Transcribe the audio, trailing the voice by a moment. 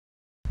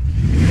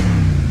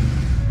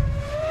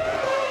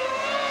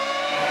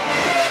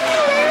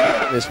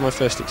It's my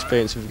first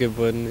experience with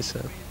Goodwood, and it's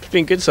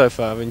been good so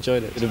far. I've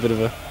enjoyed it. It's a bit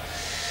of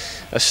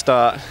a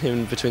start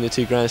in between the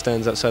two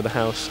grandstands outside the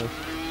house,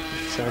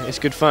 so it's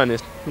good fun.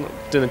 It's not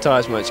doing the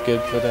tyres much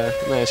good, but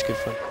no, it's good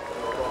fun.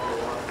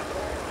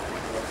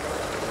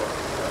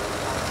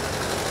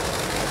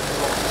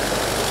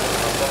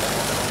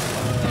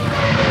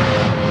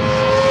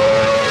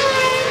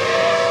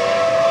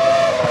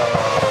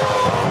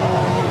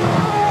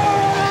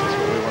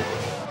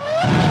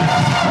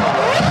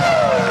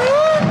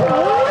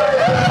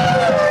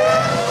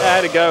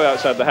 I had to go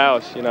outside the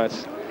house, you know,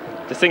 it's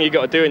the thing you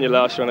got to do in your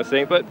last run, I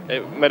think, but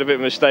it made a bit of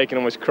a mistake and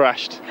almost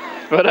crashed.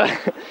 But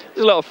it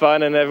was a lot of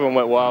fun and everyone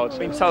went wild. I've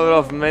been told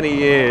off many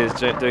years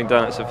doing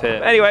donuts up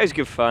here. Anyway, it was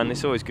good fun.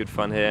 It's always good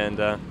fun here, and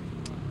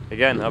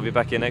again, I'll be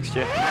back here next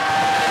year.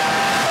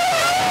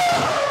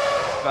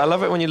 I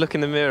love it when you look in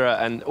the mirror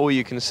and all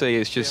you can see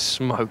is just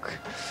smoke.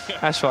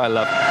 That's what I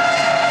love.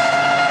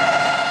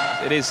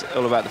 It is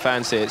all about the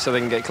fans here, so they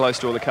can get close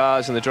to all the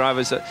cars and the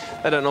drivers that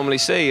they don't normally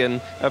see, and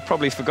have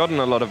probably forgotten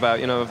a lot about,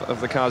 you know, of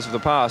the cars of the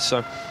past.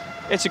 So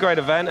it's a great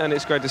event, and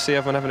it's great to see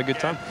everyone having a good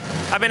time.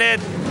 I've been here,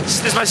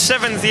 this is my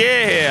 7th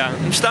year here.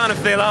 I'm starting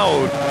to feel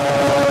old.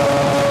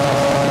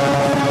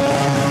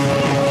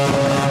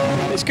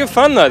 It's good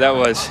fun though, that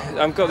was.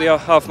 I've got the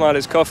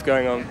half-milers cough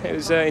going on. It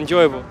was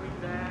enjoyable.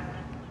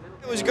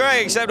 It was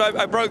great, except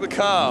I broke the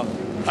car.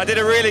 I did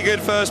a really good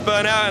first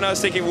burnout, and I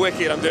was thinking,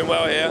 wicked, I'm doing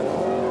well here.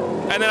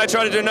 And then I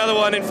tried to do another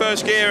one in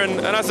first gear,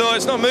 and I thought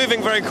it's not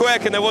moving very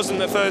quick, and there wasn't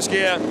the first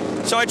gear.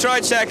 So I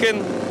tried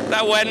second,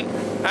 that went,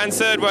 and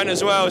third went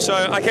as well. So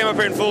I came up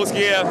here in 4th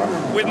gear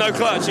with no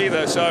clutch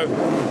either. So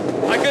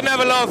I couldn't have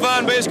a lot of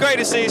fun, but it's great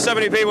to see so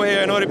many people here,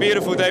 and what a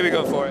beautiful day we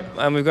got for it.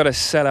 And we've got a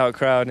sellout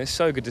crowd, and it's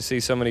so good to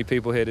see so many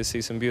people here to see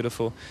some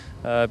beautiful,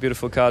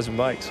 beautiful cars and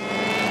bikes.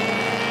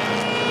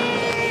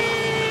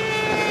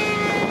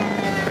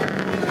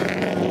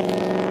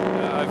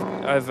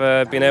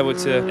 I've been able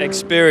to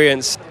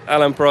experience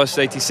Alain Prost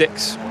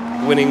 86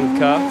 winning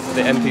car,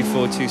 the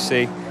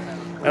MP42C.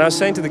 And I was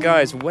saying to the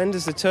guys, when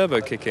does the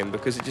turbo kick in?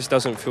 Because it just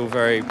doesn't feel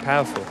very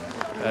powerful.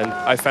 And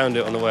I found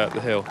it on the way up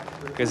the hill,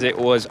 because it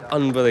was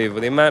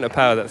unbelievable. The amount of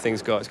power that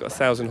thing's got, it's got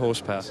 1,000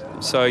 horsepower.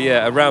 So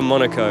yeah, around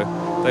Monaco,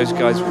 those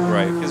guys were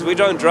great. Because we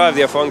don't drive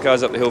the F1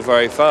 cars up the hill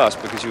very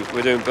fast, because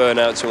we're doing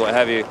burnouts and what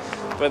have you.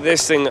 But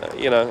this thing,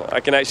 you know,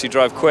 I can actually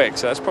drive quick.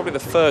 So that's probably the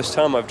first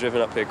time I've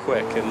driven up here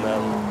quick. And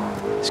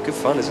it's good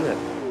fun, isn't it?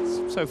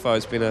 So far,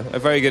 it's been a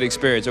very good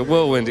experience, a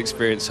whirlwind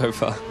experience so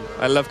far.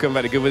 I love coming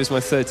back to Goodwood. It's my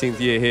 13th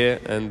year here,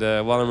 and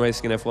while I'm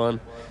racing in F1,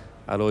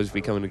 I'll always be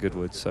coming to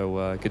Goodwood,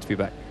 so good to be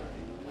back.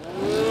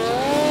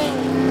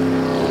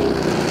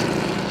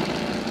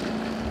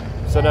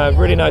 So no,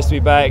 really nice to be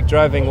back,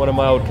 driving one of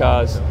my old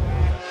cars.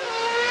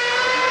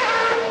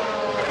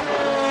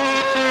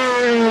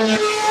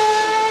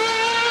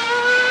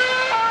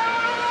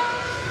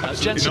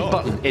 Jenson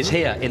Button is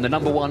here in the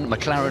 #1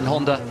 McLaren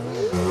Honda,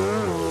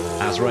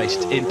 as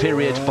raced in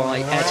period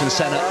by Aryton,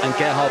 Senna and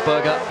Gerhard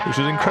Berger. Which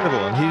is incredible,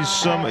 and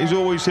he's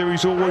always here,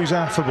 he's always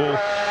affable,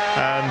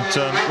 and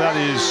that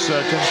is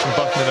Jenson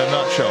Button in a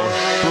nutshell.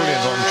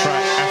 Brilliant on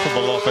track,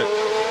 affable off it,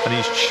 and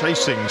he's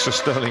chasing Sir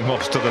Stirling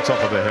Moss to the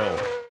top of the hill.